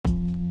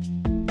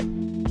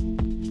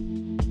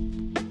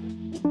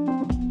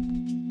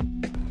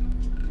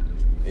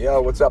Yo,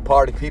 what's up,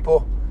 party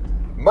people?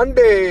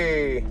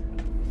 Monday!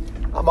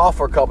 I'm off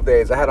for a couple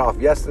days. I had off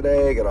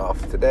yesterday, got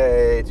off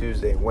today,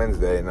 Tuesday,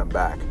 Wednesday, and I'm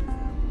back.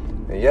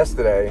 And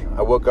yesterday,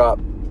 I woke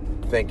up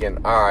thinking,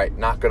 all right,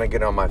 not going to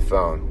get on my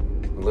phone.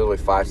 And literally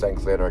 5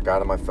 seconds later, I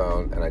got on my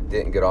phone, and I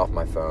didn't get off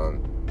my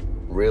phone,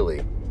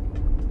 really,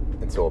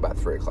 until about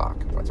 3 o'clock.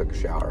 I took a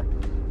shower,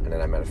 and then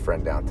I met a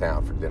friend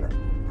downtown for dinner,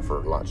 for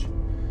lunch.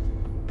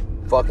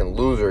 Fucking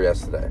loser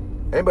yesterday.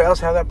 Anybody else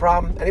have that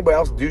problem? Anybody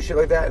else do shit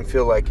like that and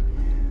feel like,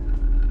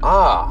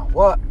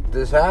 what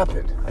just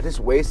happened? I just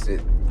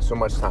wasted so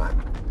much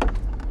time.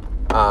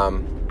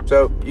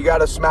 So you got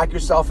to smack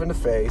yourself in the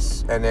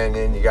face, and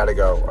then you got to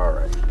go, all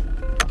right,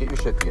 get your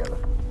shit together.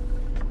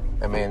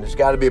 I mean, there's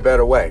got to be a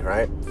better way,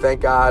 right? Thank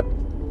God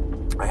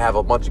I have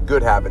a bunch of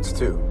good habits,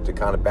 too, to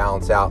kind of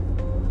balance out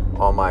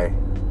all my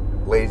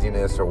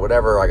laziness or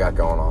whatever I got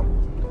going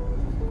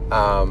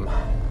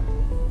on.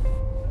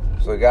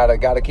 So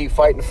gotta keep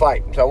fighting the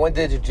fight. So I went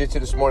to jiu-jitsu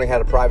this morning,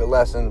 had a private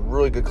lesson,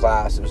 really good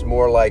class. It was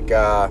more like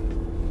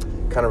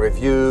kind of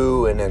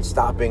review and then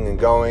stopping and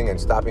going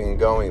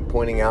and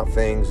pointing out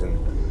things. And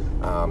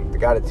the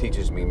guy that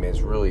teaches me, man,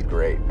 is really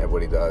great at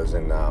what he does.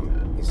 And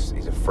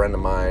he's a friend of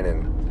mine,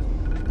 and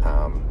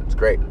it's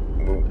great.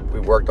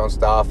 We worked on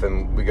stuff,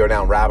 and we go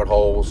down rabbit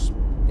holes,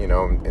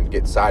 and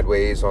get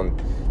sideways on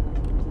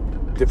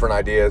different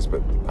ideas.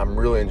 But I'm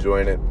really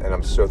enjoying it, and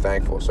I'm so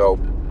thankful. So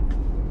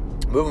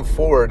moving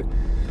forward,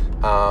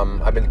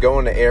 I've been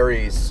going to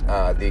Aries,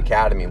 the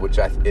academy, which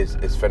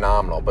is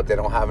phenomenal, but they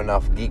don't have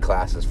enough gi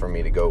classes for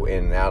me to go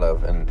in and out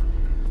of, and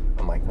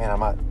I'm like, man,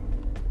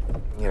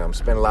 I'm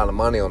spending a lot of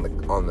money on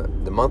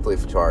the monthly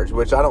charge,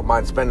 which I don't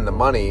mind spending the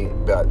money,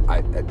 but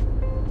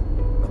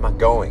I'm not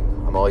going.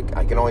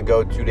 I can only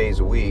go 2 days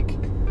a week,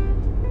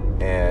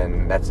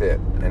 and that's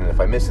it. And if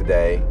I miss a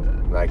day,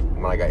 like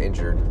when I got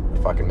injured, I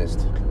fucking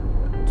missed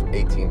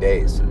 18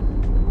 days,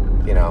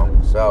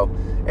 so.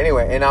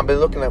 Anyway, and I've been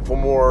looking for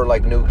more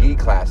like no-gi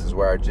classes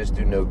where I just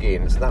do no-gi.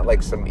 And it's not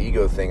like some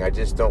ego thing. I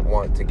just don't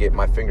want to get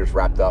my fingers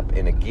wrapped up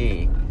in a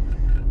gi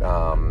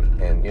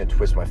and,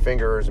 twist my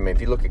fingers. I mean,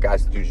 if you look at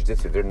guys that do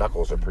jiu-jitsu, their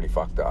knuckles are pretty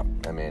fucked up.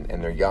 I mean,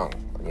 and they're young,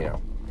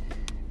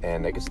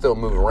 and they can still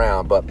move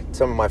around. But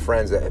some of my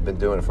friends that have been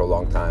doing it for a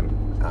long time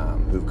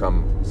who've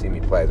come see me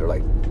play, they're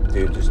like,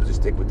 dude, just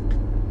stick with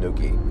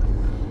no-gi.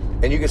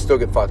 And you can still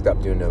get fucked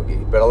up doing no-gi.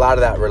 But a lot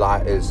of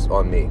that is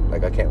on me.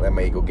 Like, I can't let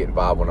my ego get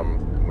involved when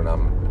I'm when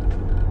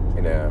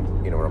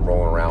I'm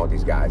rolling around with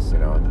these guys,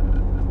 if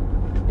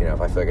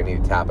I feel like I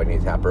need to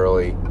tap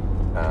early.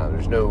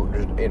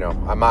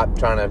 I'm not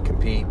trying to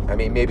compete. I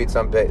mean, maybe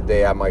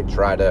someday I might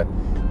try to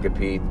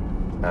compete,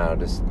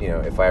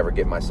 if I ever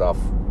get myself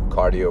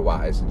cardio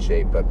wise in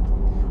shape. But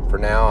for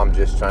now, I'm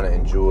just trying to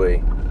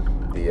enjoy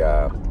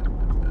the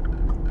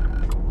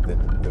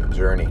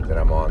journey that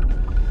I'm on.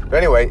 But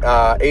anyway,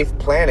 8th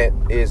Planet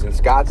is in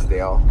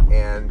Scottsdale,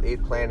 and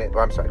 10th Planet.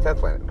 Oh,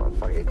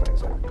 fuck, 8th Planet,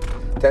 sorry.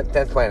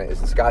 10th Planet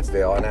is in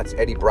Scottsdale, and that's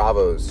Eddie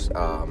Bravo's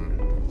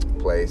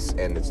place,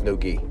 and it's no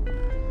gi.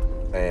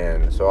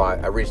 And so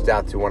I reached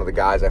out to one of the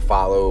guys I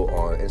follow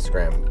on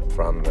Instagram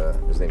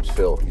his name's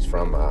Phil. He's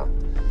from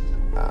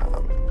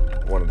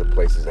one of the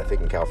places, I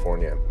think, in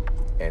California,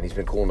 and he's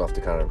been cool enough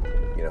to kind of,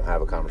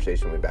 have a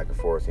conversation with me back and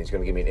forth, and he's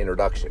going to give me an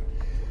introduction.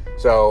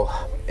 So,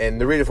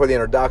 and the reason for the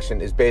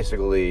introduction is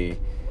basically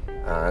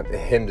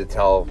him to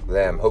tell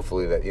them,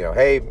 hopefully, that,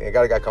 hey, I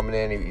got a guy coming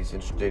in, he's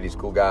interested, he's a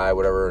cool guy,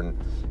 whatever, and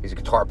he's a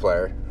guitar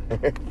player.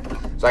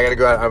 So I got to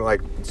go out, I'm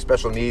like a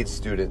special needs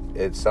student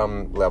at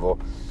some level.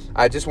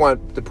 I just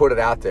want to put it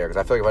out there, because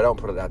I feel like if I don't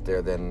put it out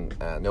there, then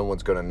no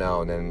one's going to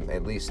know, and then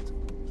at least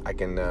I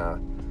can,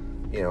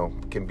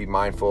 can be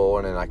mindful,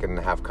 and then I can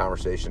have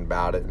conversation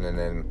about it, and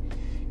then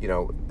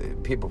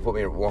people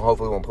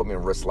hopefully won't put me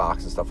in wrist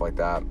locks and stuff like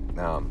that.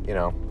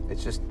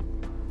 It's just,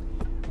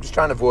 I'm just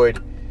trying to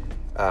avoid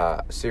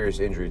serious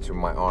injury to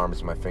my arms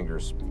and my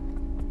fingers,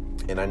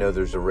 and I know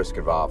there's a risk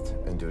involved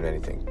in doing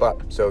anything, but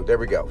so there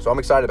we go. So I'm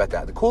excited about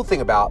that. The cool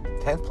thing about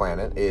 10th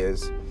Planet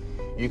is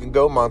you can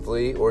go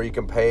monthly, or you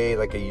can pay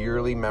like a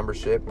yearly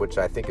membership, which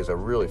I think is a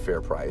really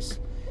fair price,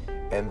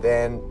 and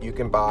then you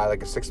can buy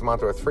like a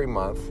 6-month or a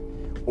 3-month,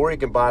 or you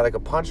can buy like a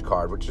punch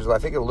card, which is, I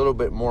think, a little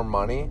bit more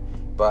money,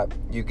 but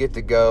you get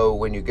to go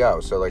when you go.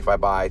 So like if I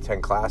buy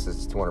 10 classes,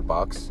 it's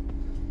 $200.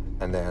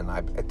 And then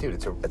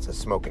it's a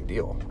smoking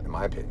deal, in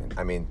my opinion.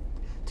 I mean,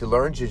 to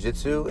learn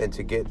jiu-jitsu and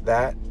to get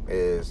that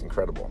is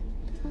incredible.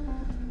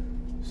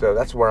 So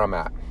that's where I'm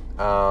at.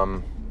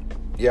 I'm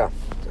going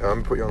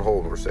to put you on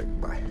hold for a second.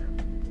 Bye.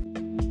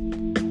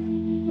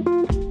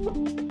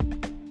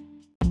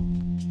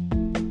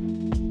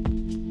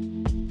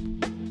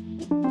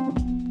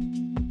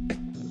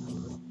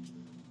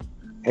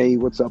 Hey,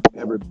 what's up,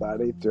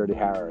 everybody? Dirty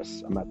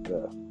Harris. I'm at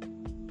the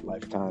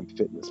Lifetime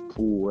Fitness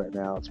pool right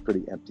now. It's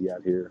pretty empty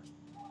out here.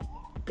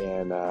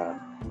 And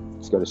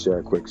just got to share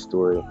a quick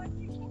story.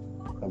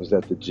 I was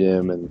at the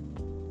gym and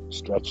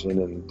stretching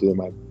and doing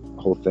my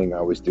whole thing I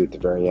always do at the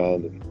very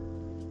end. And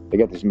they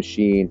got this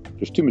machine.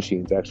 There's two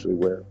machines, actually,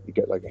 where you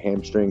get like a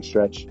hamstring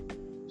stretch.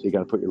 So you got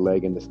to put your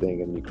leg in this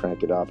thing and you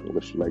crank it up and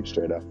lift your leg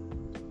straight up.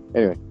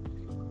 Anyway,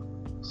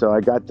 so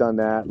I got done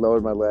that,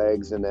 lowered my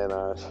legs, and then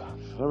for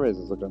some reason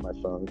I was looking at my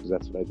phone because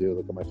that's what I do,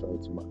 look at my phone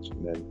too much.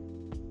 And then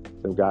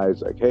some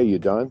guy's like, hey, you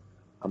done?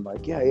 I'm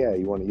like, yeah,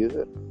 you want to use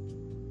it?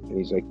 And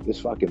he's like, this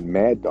fucking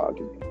mad dog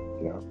in me,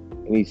 you know?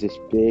 And he's this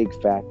big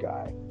fat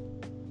guy.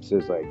 He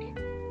says like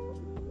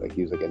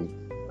he was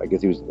I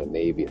guess he was in the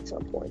Navy at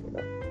some point, you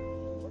know?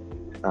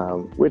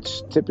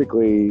 Which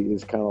typically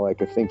is kind of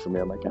like a thing for me.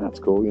 I'm like, that's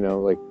cool, you know,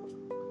 like,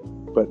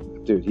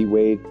 but dude, he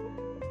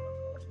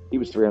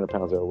was 300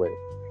 pounds overweight.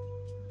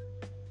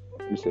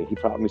 He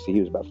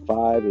was about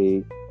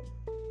 5'8".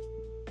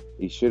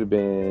 He should have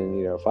been,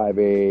 you know,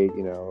 5'8",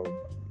 you know,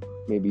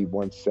 maybe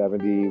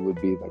 170 would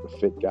be like a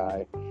fit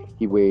guy.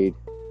 He weighed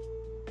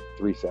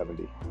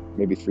 370,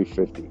 maybe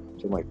 350,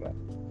 something like that.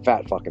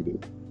 Fat fucking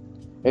dude.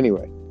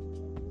 Anyway,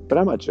 but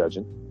I'm not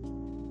judging,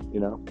 you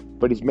know,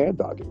 but he's mad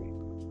dogging me.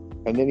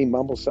 And then he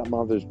mumbles something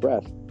under his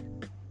breath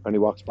and he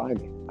walks by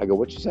me. I go,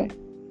 what you say?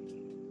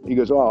 He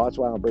goes, oh, that's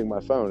why I don't bring my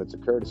phone. It's a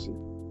courtesy.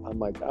 I'm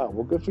like, oh,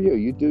 well, good for you.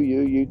 You do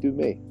you, you do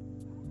me.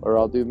 Or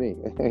I'll do me.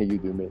 You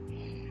do me.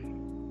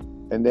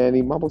 And then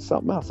he mumbles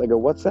something else. I go,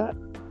 what's that?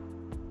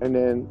 And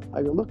then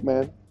I go, look,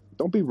 man,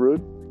 don't be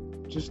rude.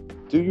 Just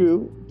do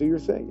your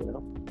thing, you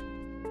know?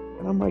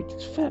 And I'm like,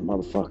 this fat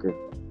motherfucker,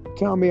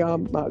 tell me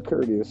I'm not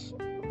courteous.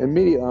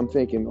 Immediately, I'm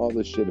thinking all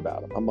this shit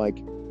about him. I'm like,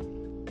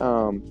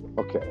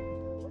 okay,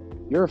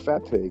 you're a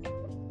fat pig.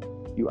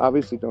 You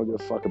obviously don't give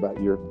a fuck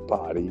about your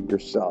body,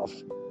 yourself,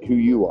 who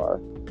you are.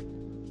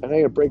 And I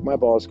had to break my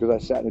balls because I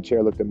sat in a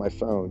chair, looked at my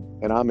phone,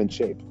 and I'm in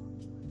shape.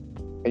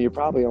 And you're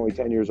probably only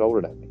 10 years older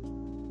than me,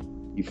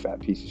 you fat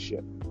piece of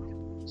shit.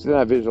 So then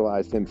I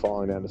visualized him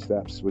falling down the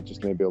steps with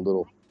just maybe a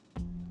little,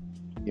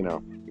 you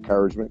know,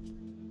 encouragement,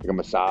 like a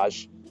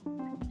massage,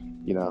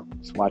 you know,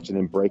 just watching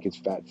him break his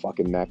fat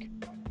fucking neck.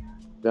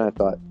 Then I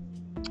thought,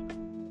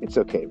 it's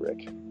okay,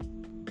 Rick.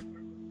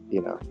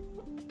 You know,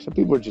 some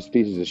people are just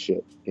pieces of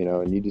shit, you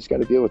know, and you just got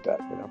to deal with that,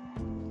 you know.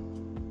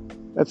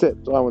 That's it.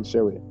 That's all I want to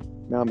share with you.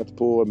 Now I'm at the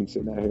pool. I've been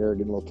sitting out here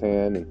getting a little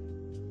tan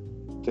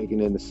and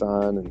taking in the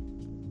sun, and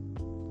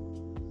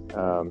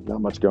not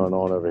much going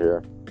on over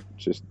here.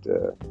 Just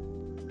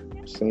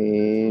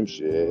same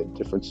shit,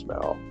 different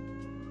smell.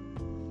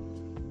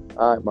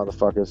 All right,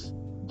 motherfuckers.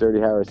 Dirty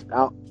Harris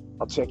out.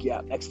 I'll check you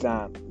out next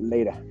time.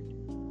 Later.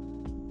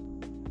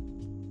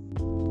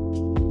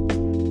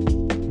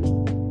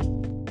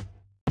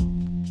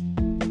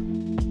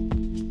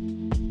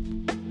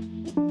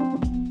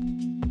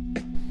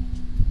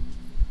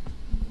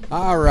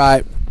 All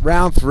right,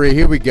 round 3.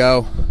 Here we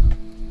go.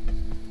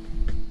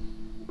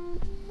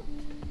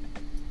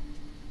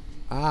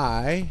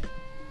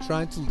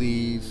 Trying to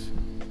leave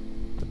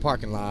the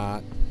parking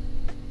lot,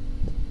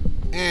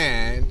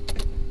 and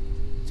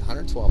it's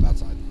 112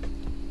 outside.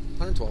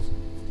 112.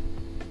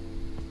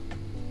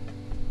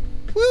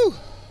 Woo!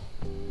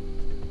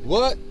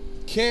 What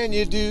can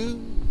you do?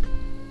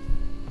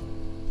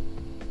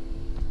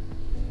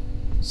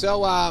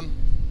 So,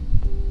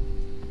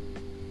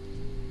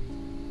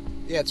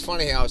 yeah, it's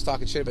funny how I was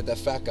talking shit about that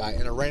fat guy,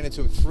 and I ran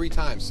into him 3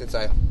 times since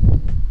I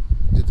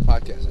did the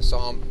podcast. I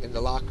saw him in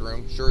the locker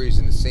room. Sure, he's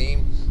in the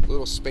same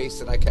little space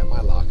that I kept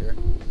my locker.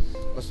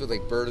 Must be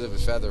like birds of a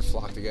feather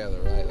flock together,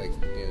 right? Like,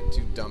 you know,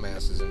 2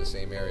 dumbasses in the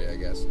same area, I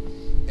guess.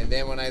 And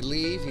then when I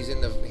leave, he's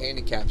in the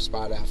handicap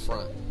spot out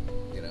front,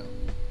 you know.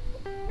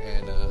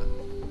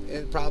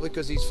 And probably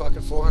because he's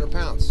fucking 400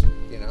 pounds,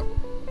 you know.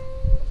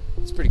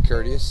 It's pretty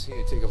courteous. You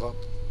know, take a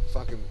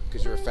fucking,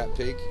 because you're a fat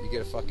pig, you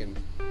get a fucking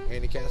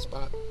handicap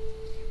spot.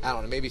 I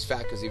don't know. Maybe he's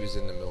fat because he was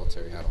in the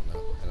military. I don't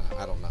know. And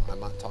I don't know. I'm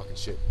not talking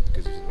shit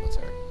because he's in the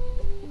military.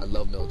 I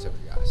love military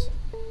guys.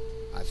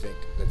 I think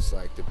that's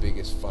like the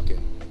biggest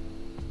fucking.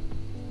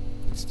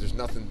 There's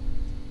nothing.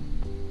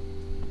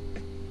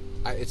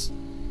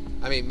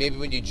 I mean, maybe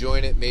when you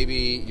join it,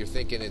 maybe you're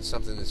thinking it's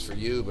something that's for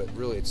you, but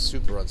really it's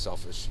super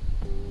unselfish.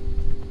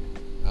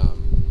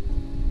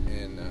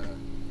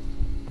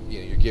 You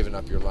know, you're giving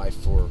up your life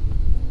for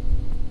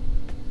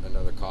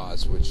another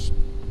cause, which,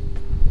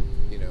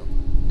 you know,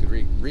 could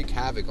wreak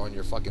havoc on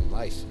your fucking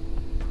life.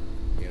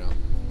 You know,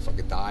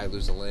 fucking die,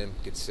 lose a limb,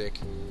 get sick,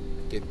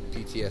 get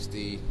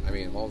PTSD. I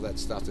mean, all that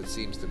stuff that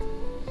seems to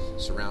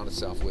surround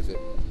itself with it.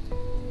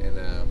 And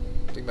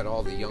think about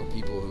all the young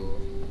people who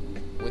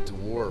went to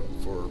war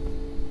for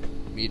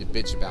me to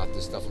bitch about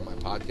this stuff on my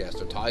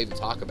podcast, or even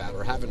talk about it,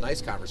 or have a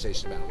nice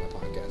conversation about it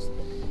on my podcast.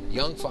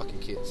 Young fucking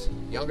kids,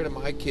 younger than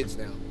my kids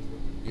now,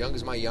 young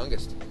as my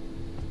youngest.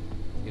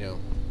 You know,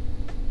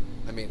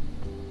 I mean,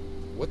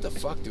 what the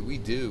fuck do we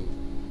do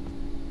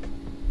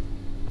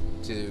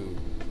to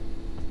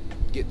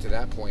get to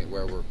that point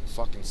where we're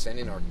fucking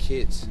sending our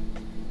kids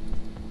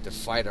to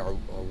fight our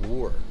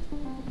war?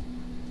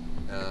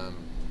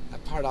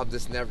 Part of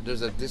this,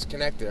 there's a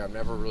disconnect there. I'm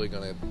never really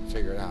going to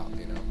figure it out,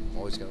 you know. I'm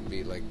always going to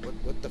be like,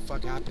 what the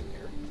fuck happened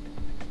here?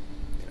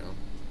 You know?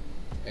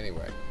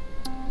 Anyway.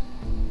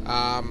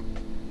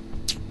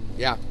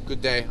 Yeah,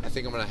 good day. I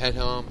think I'm going to head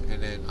home,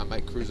 and then I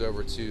might cruise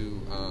over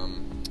to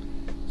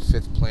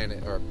 5th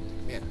planet, or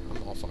man,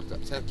 I'm all fucked up.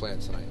 10th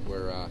planet tonight,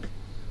 where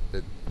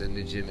the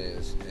new gym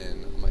is,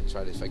 and I might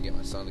try to, if I can get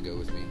my son to go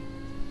with me,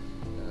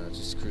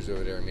 just cruise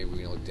over there and maybe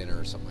we can dinner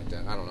or something like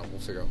that. I don't know. We'll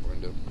figure out what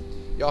we're gonna do.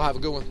 Y'all have a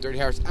good one. Dirty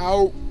Harris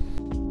out.